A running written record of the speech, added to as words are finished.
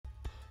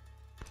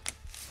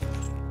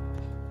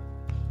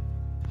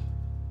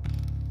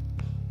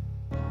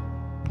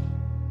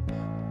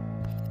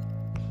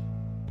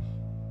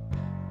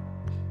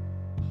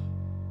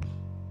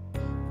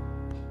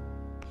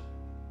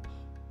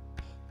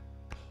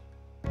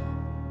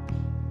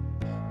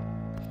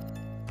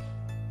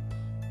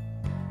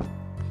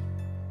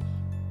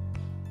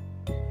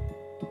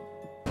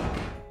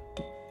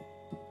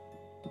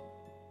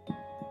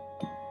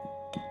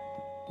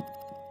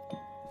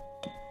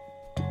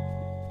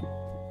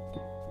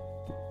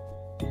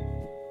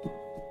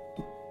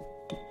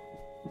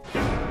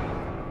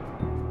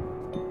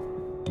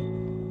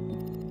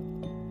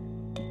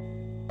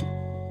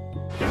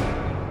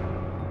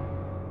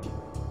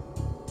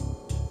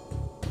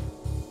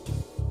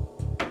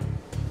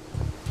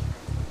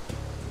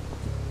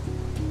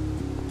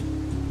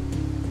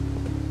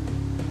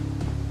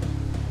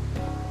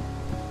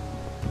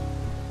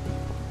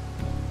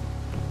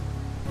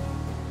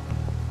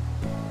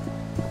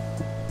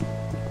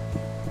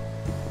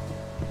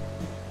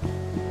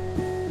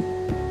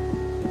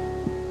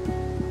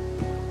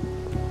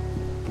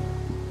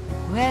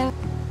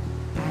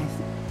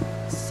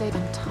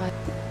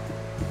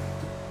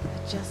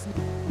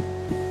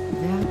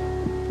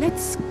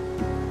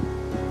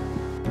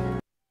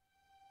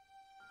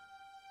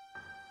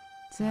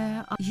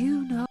there are,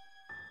 you know.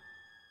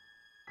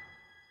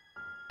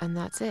 And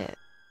that's it.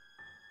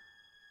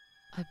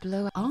 I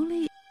blow up.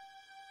 Only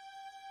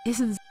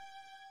isn't.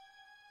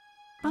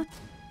 But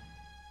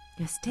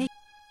yes, take.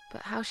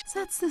 But how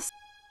That's this.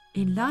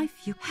 In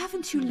life, you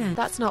haven't you learned?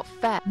 That's not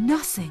fair.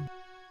 Nothing.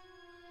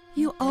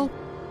 You owe.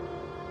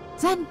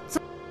 Then.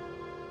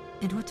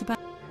 And what about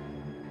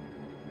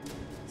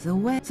the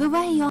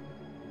way you're.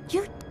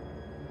 You.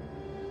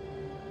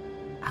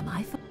 Am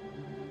I?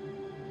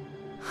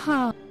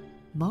 Huh.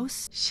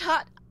 Most.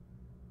 Shut.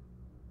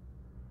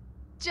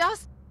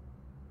 Just.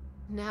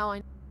 Now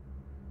I.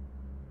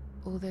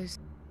 All those.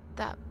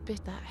 That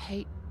bit, that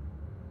hate.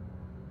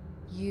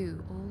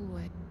 You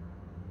always.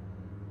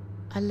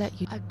 I let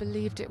you. I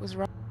believed it was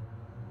right.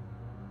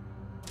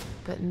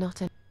 But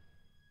not in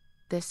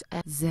this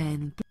end.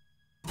 Then.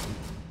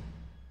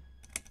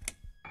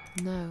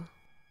 No.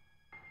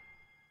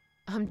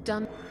 I'm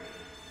done.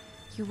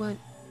 You won't.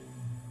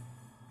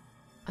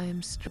 I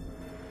am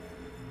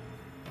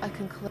I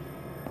can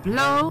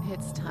Blow.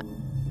 It's time.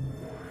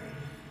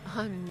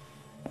 I'm.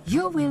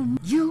 You will.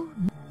 You.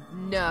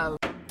 No.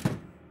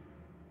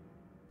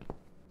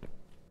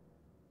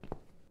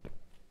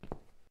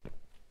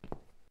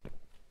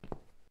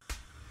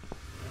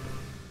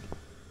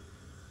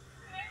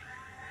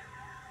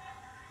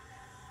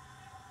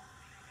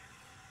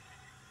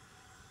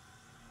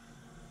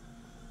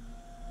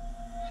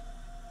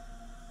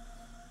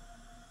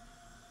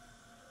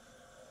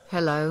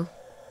 Hello.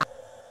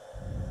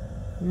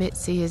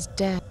 Mitzi is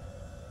dead.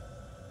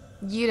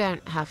 You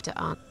don't have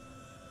to answer.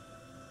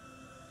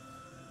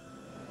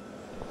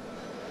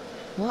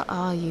 What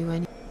are you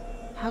and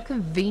how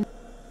convenient?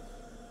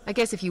 I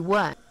guess if you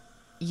weren't,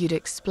 you'd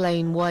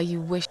explain why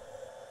you wish.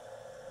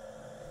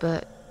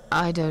 But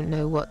I don't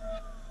know what.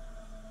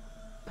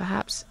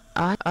 Perhaps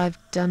I've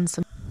done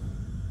some.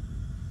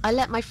 I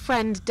let my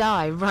friend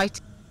die, right?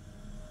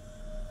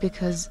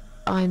 Because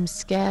I'm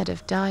scared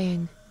of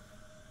dying.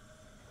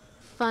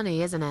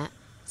 Funny, isn't it?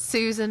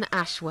 Susan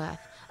Ashworth,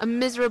 a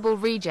miserable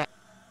reject.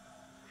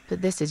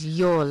 But this is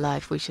your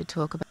life we should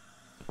talk about.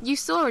 You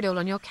saw it all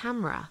on your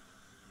camera.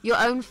 Your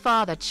own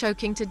father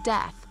choking to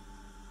death.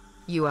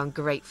 You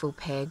ungrateful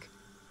pig.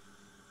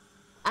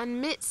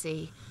 And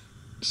Mitzi,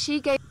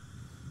 she gave...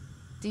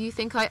 Do you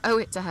think I owe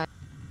it to her?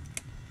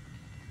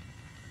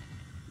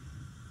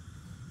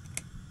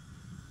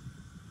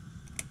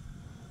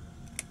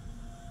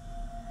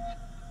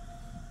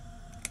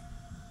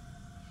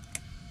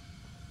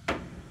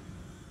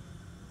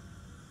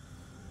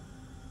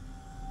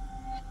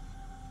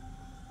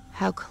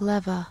 How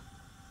clever.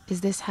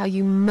 Is this how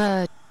you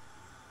murdered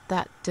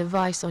that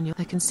device on your...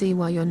 I can see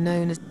why you're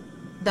known as...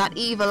 That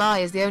evil eye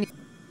is the only...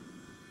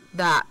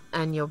 That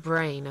and your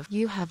brain of...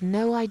 You have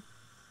no idea.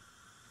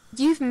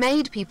 You've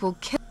made people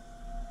kill...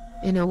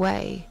 In a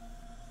way.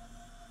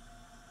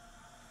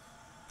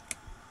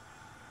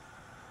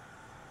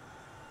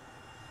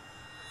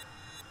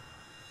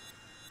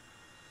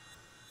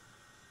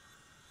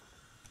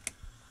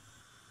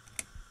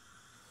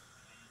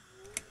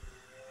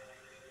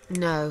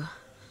 No.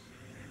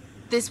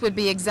 This would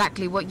be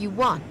exactly what you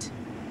want.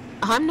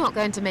 I'm not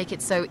going to make it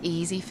so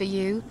easy for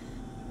you.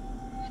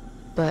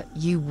 But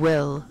you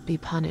will be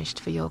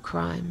punished for your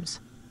crimes.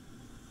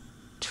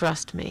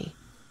 Trust me.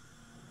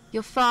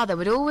 Your father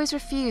would always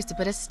refuse to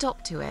put a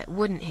stop to it,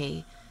 wouldn't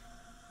he?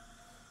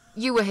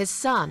 You were his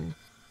son.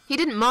 He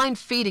didn't mind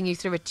feeding you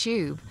through a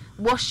tube,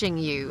 washing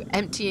you,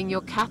 emptying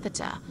your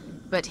catheter,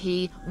 but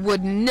he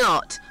would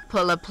not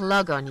pull a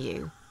plug on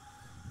you.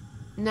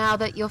 Now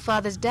that your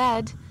father's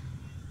dead,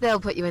 they'll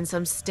put you in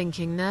some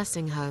stinking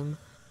nursing home.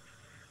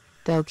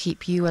 They'll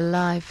keep you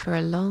alive for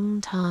a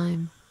long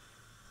time,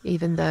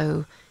 even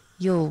though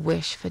you'll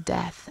wish for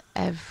death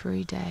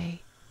every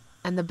day.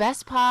 And the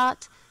best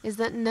part is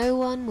that no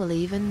one will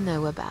even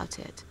know about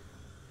it.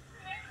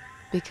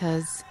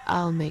 Because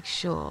I'll make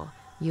sure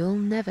you'll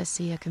never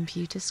see a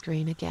computer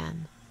screen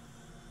again.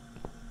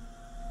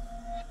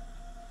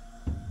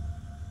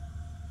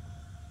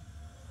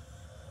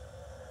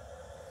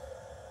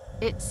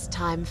 It's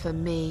time for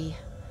me.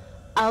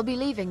 I'll be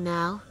leaving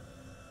now.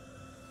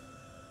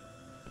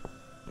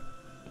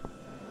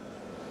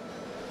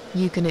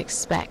 You can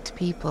expect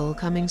people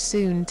coming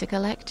soon to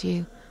collect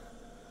you.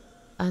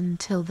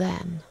 Until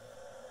then,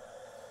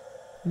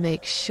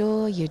 make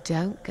sure you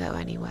don't go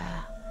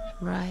anywhere,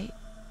 right?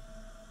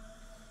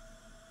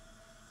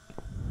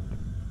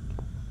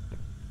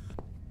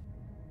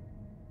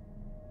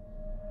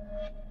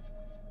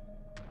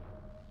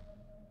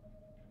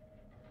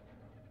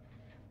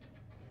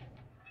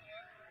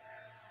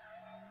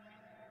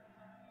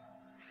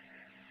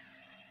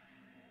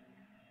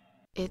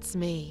 It's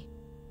me,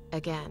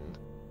 again,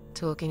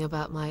 talking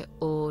about my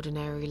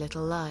ordinary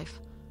little life,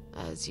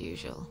 as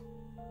usual.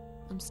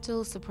 I'm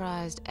still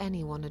surprised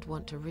anyone would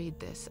want to read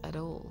this at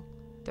all.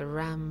 The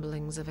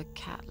ramblings of a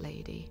cat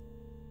lady.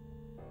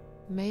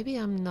 Maybe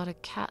I'm not a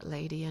cat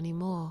lady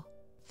anymore.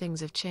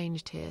 Things have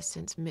changed here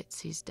since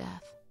Mitzi's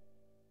death.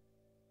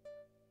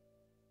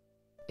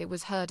 It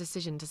was her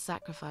decision to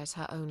sacrifice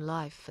her own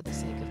life for the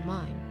sake of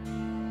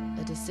mine.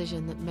 A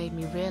decision that made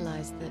me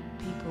realize that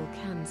people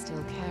can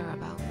still care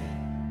about me,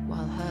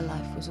 while her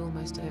life was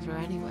almost over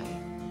anyway.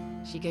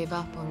 She gave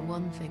up on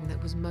one thing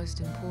that was most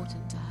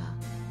important to her.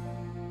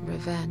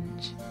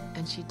 Revenge.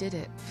 And she did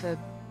it for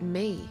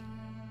me.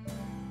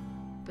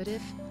 But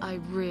if I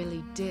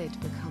really did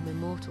become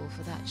immortal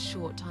for that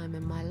short time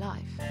in my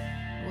life,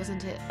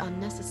 wasn't it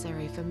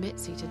unnecessary for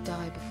Mitzi to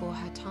die before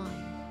her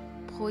time,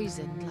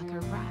 poisoned like a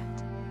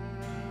rat?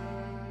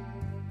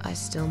 I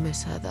still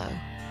miss her though,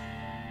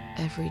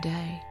 every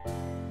day.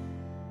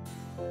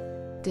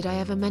 Did I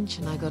ever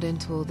mention I got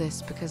into all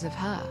this because of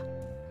her?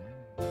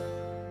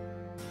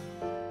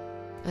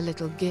 A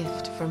little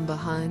gift from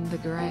behind the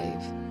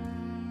grave.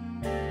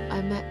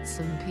 I met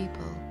some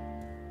people.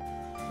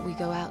 We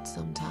go out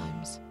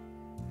sometimes,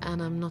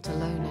 and I'm not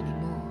alone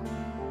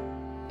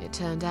anymore. It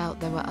turned out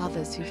there were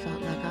others who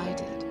felt like I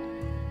did.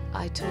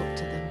 I talked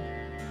to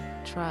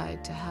them,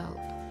 tried to help.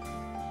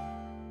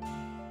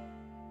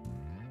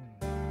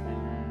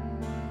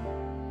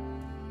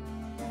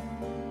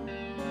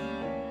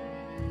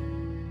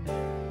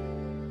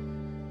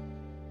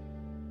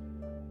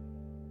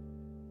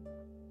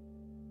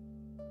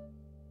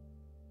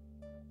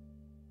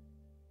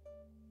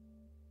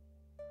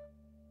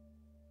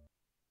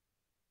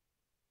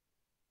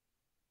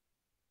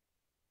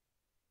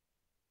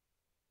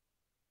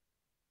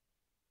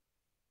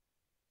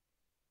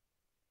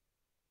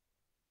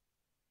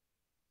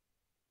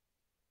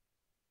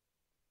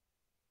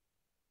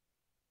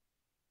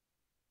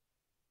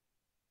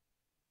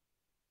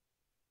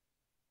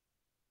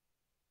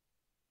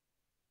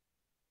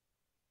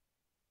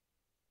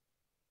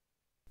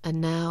 And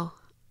now,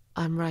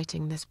 I'm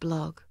writing this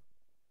blog.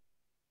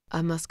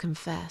 I must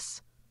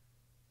confess,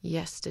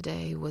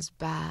 yesterday was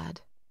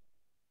bad.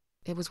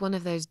 It was one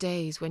of those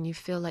days when you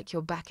feel like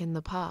you're back in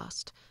the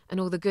past, and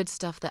all the good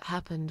stuff that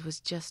happened was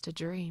just a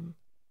dream.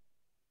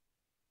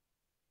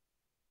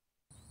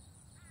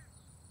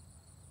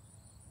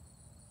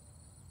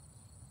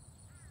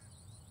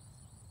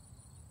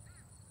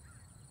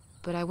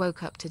 But I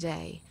woke up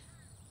today,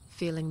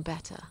 feeling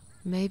better.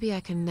 Maybe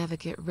I can never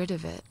get rid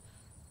of it.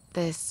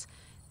 This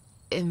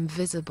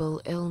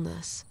invisible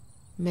illness.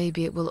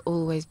 Maybe it will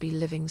always be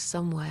living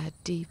somewhere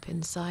deep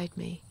inside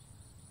me,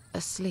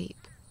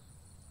 asleep,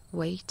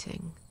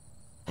 waiting,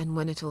 and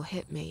when it'll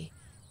hit me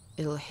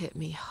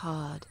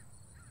hard.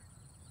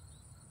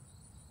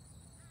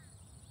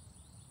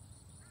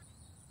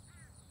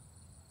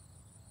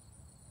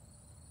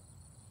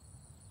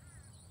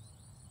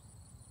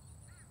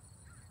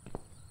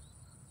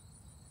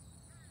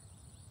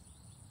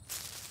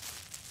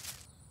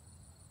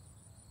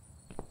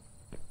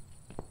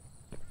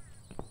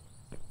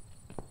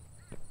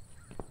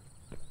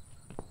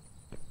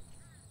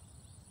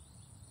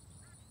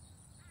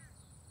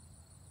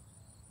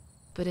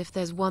 But if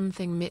there's one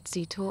thing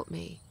Mitzi taught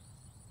me,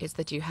 it's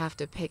that you have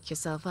to pick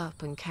yourself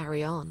up and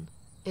carry on.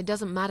 It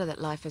doesn't matter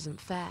that life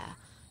isn't fair.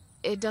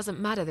 It doesn't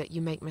matter that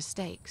you make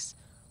mistakes.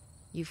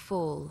 You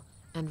fall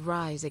and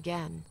rise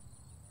again.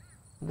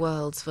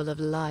 Worlds full of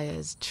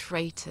liars,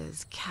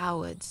 traitors,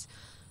 cowards.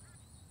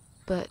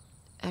 But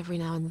every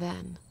now and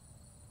then,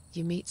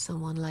 you meet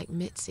someone like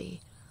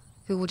Mitzi,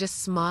 who will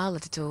just smile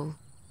at it all.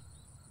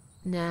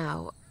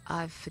 Now,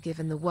 I've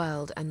forgiven the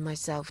world and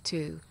myself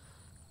too.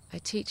 I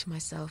teach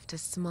myself to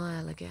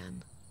smile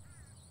again.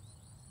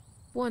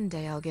 One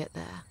day I'll get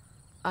there.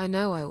 I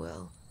know I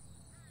will.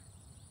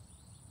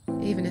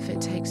 Even if it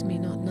takes me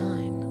not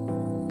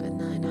 9, but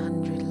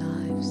 900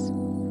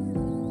 lives.